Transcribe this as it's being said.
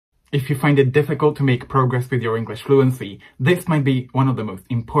If you find it difficult to make progress with your English fluency, this might be one of the most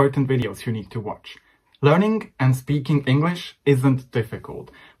important videos you need to watch. Learning and speaking English isn't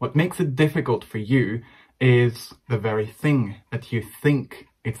difficult. What makes it difficult for you is the very thing that you think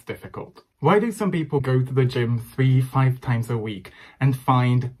it's difficult. Why do some people go to the gym 3-5 times a week and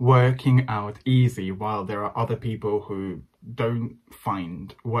find working out easy while there are other people who don't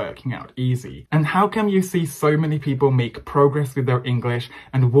find working out easy? And how come you see so many people make progress with their English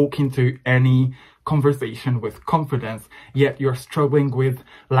and walk into any conversation with confidence, yet you're struggling with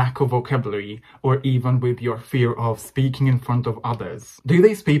lack of vocabulary or even with your fear of speaking in front of others? Do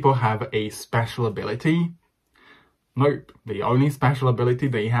these people have a special ability? Nope. The only special ability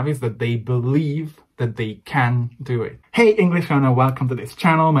they have is that they believe that they can do it. Hey English learner, welcome to this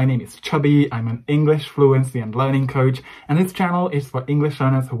channel. My name is Chubby. I'm an English fluency and learning coach, and this channel is for English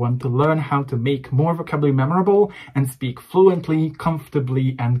learners who want to learn how to make more vocabulary memorable and speak fluently,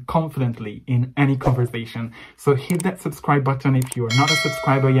 comfortably and confidently in any conversation. So hit that subscribe button if you are not a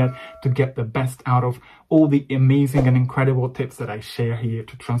subscriber yet to get the best out of all the amazing and incredible tips that I share here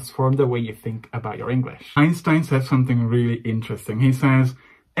to transform the way you think about your English. Einstein said something really interesting. He says,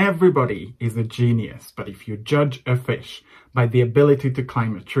 everybody is a genius, but if you judge a fish by the ability to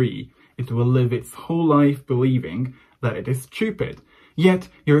climb a tree, it will live its whole life believing that it is stupid. Yet,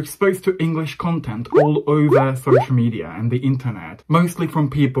 you're exposed to English content all over social media and the internet, mostly from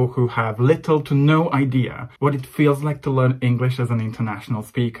people who have little to no idea what it feels like to learn English as an international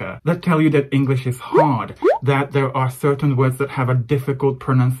speaker, that tell you that English is hard, that there are certain words that have a difficult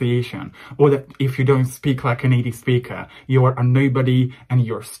pronunciation, or that if you don't speak like a native speaker, you are a nobody and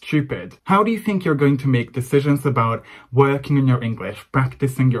you're stupid. How do you think you're going to make decisions about working on your English,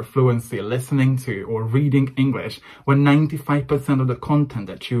 practicing your fluency, listening to or reading English, when 95% of the content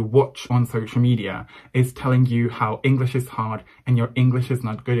that you watch on social media is telling you how English is hard and your English is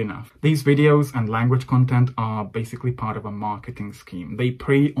not good enough? These videos and language content are basically part of a marketing scheme. They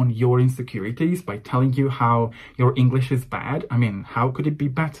prey on your insecurities by telling you how your English is bad. I mean, how could it be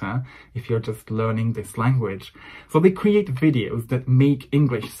better if you're just learning this language? So they create videos that make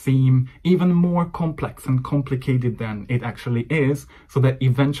English seem even more complex and complicated than it actually is, so that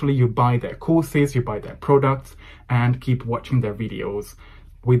eventually you buy their courses, you buy their products, and keep watching their videos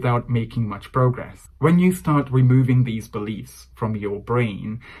without making much progress. When you start removing these beliefs from your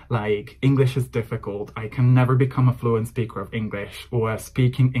brain, like English is difficult, I can never become a fluent speaker of English, or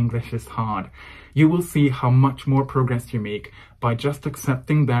speaking English is hard, you will see how much more progress you make by just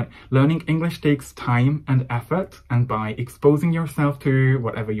accepting that learning English takes time and effort, and by exposing yourself to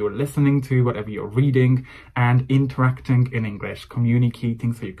whatever you're listening to, whatever you're reading, and interacting in English,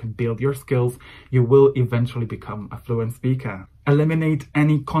 communicating so you can build your skills, you will eventually become a fluent speaker. Eliminate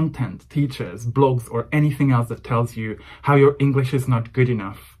any content, teachers, blogs, or anything else that tells you how your English is not good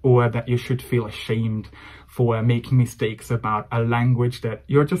enough, or that you should feel ashamed for making mistakes about a language that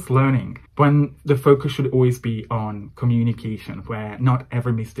you're just learning, when the focus should always be on communication, where not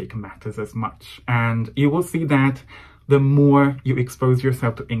every mistake matters as much. And you will see that the more you expose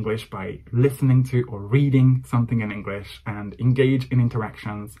yourself to English by listening to or reading something in English and engage in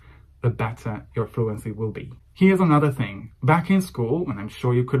interactions, the better your fluency will be. Here's another thing. Back in school, and I'm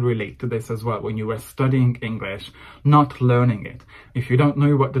sure you could relate to this as well, when you were studying English, not learning it. If you don't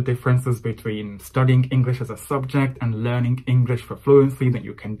know what the difference is between studying English as a subject and learning English for fluency, then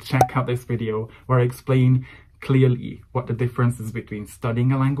you can check out this video where I explain clearly what the difference is between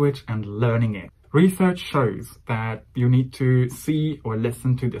studying a language and learning it. Research shows that you need to see or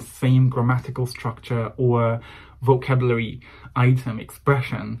listen to the same grammatical structure or vocabulary item,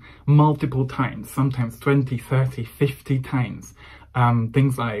 expression, multiple times, sometimes 20, 30, 50 times.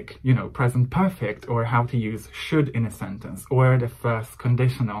 Things like, present perfect, or how to use should in a sentence, or the first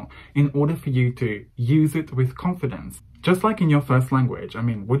conditional, in order for you to use it with confidence. Just like in your first language, I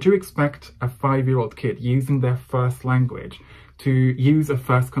mean, would you expect a 5-year-old kid using their first language to use a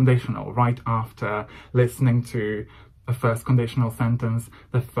first conditional right after listening to a first conditional sentence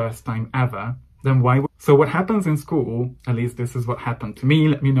the first time ever? Then why? So what happens in school, at least this is what happened to me,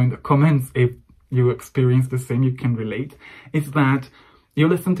 let me know in the comments if you experience the same, you can relate, is that you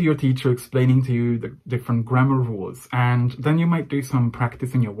listen to your teacher explaining to you the different grammar rules, and then you might do some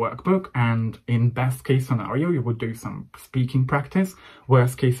practice in your workbook, and in best case scenario, you would do some speaking practice.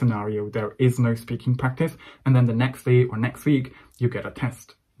 Worst case scenario, there is no speaking practice, and then the next day or next week, you get a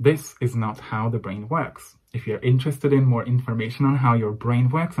test. This is not how the brain works. If you're interested in more information on how your brain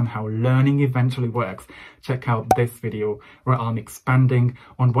works and how learning eventually works, check out this video where I'm expanding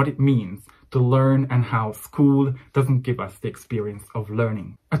on what it means to learn and how school doesn't give us the experience of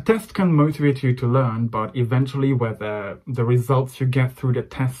learning. A test can motivate you to learn, but eventually whether the results you get through the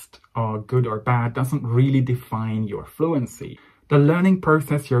test are good or bad doesn't really define your fluency. The learning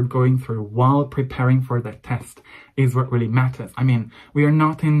process you're going through while preparing for the test is what really matters. I mean, we are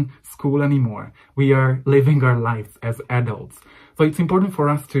not in school anymore. We are living our lives as adults. So it's important for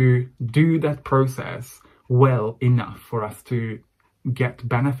us to do that process well enough for us to get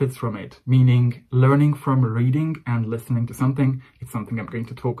benefits from it, meaning learning from reading and listening to something. It's something I'm going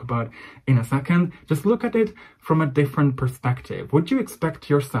to talk about in a second. Just look at it from a different perspective. Would you expect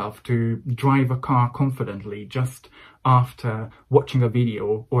yourself to drive a car confidently just after watching a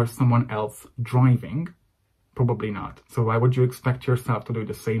video or someone else driving? Probably not. So why would you expect yourself to do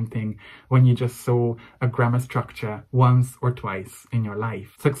the same thing when you just saw a grammar structure once or twice in your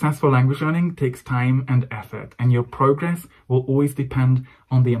life? Successful language learning takes time and effort, and your progress will always depend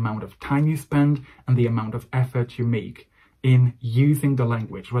on the amount of time you spend and the amount of effort you make in using the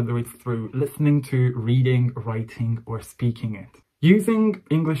language, whether it's through listening to, reading, writing, or speaking it. Using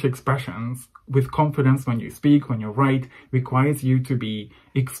English expressions with confidence when you speak, when you write, requires you to be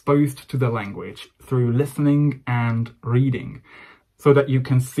exposed to the language through listening and reading, so that you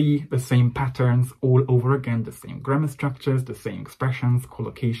can see the same patterns all over again, the same grammar structures, the same expressions,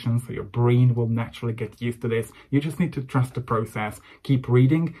 collocations, so your brain will naturally get used to this. You just need to trust the process, keep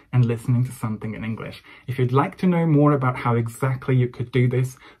reading and listening to something in English. If you'd like to know more about how exactly you could do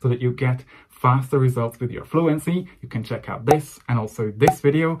this so that you get faster results with your fluency, you can check out this and also this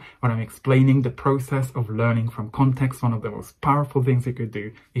video where I'm explaining the process of learning from context, one of the most powerful things you could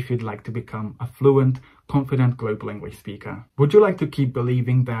do if you'd like to become a fluent, confident global English speaker. Would you like to keep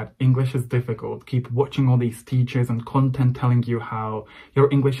believing that English is difficult, keep watching all these teachers and content telling you how your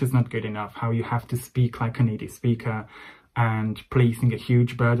English is not good enough, how you have to speak like a native speaker, and placing a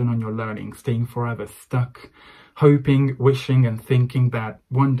huge burden on your learning, staying forever stuck, hoping, wishing and thinking that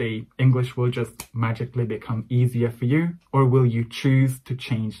one day English will just magically become easier for you? Or will you choose to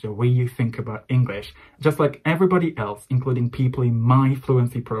change the way you think about English, just like everybody else, including people in my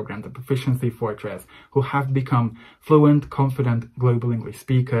fluency program, the Proficiency Fortress, who have become fluent, confident global English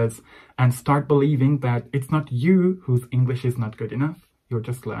speakers, and start believing that it's not you whose English is not good enough, you're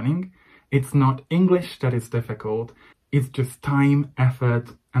just learning. It's not English that is difficult, it's just time, effort,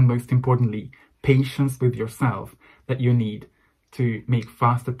 and most importantly, patience with yourself that you need to make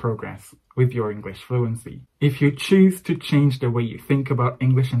faster progress with your English fluency. If you choose to change the way you think about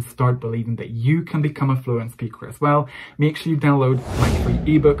English and start believing that you can become a fluent speaker as well, make sure you download my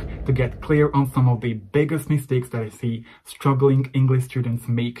free ebook to get clear on some of the biggest mistakes that I see struggling English students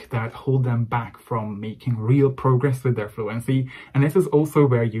make that hold them back from making real progress with their fluency. And this is also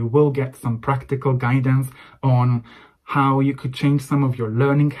where you will get some practical guidance on how you could change some of your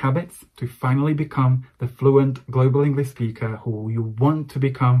learning habits to finally become the fluent global English speaker who you want to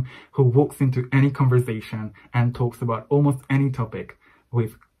become, who walks into any conversation and talks about almost any topic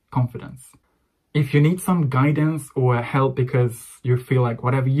with confidence. If you need some guidance or help because you feel like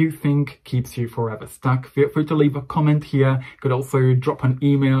whatever you think keeps you forever stuck, feel free to leave a comment here. You could also drop an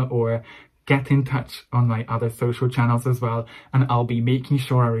email or get in touch on my other social channels as well, and I'll be making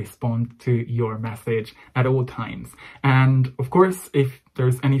sure I respond to your message at all times. And of course, if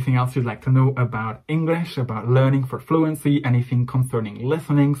there's anything else you'd like to know about English, about learning for fluency, anything concerning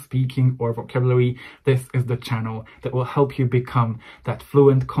listening, speaking, or vocabulary, this is the channel that will help you become that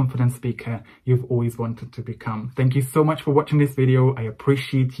fluent, confident speaker you've always wanted to become. Thank you so much for watching this video. I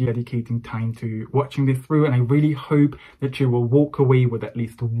appreciate you dedicating time to watching this through, and I really hope that you will walk away with at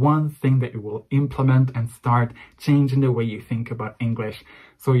least one thing that you will implement and start changing the way you think about English,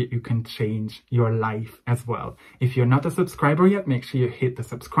 so you can change your life as well. If you're not a subscriber yet, make sure you hit the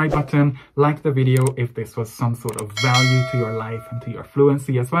subscribe button, like the video if this was some sort of value to your life and to your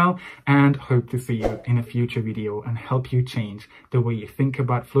fluency as well, and hope to see you in a future video and help you change the way you think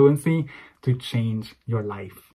about fluency to change your life.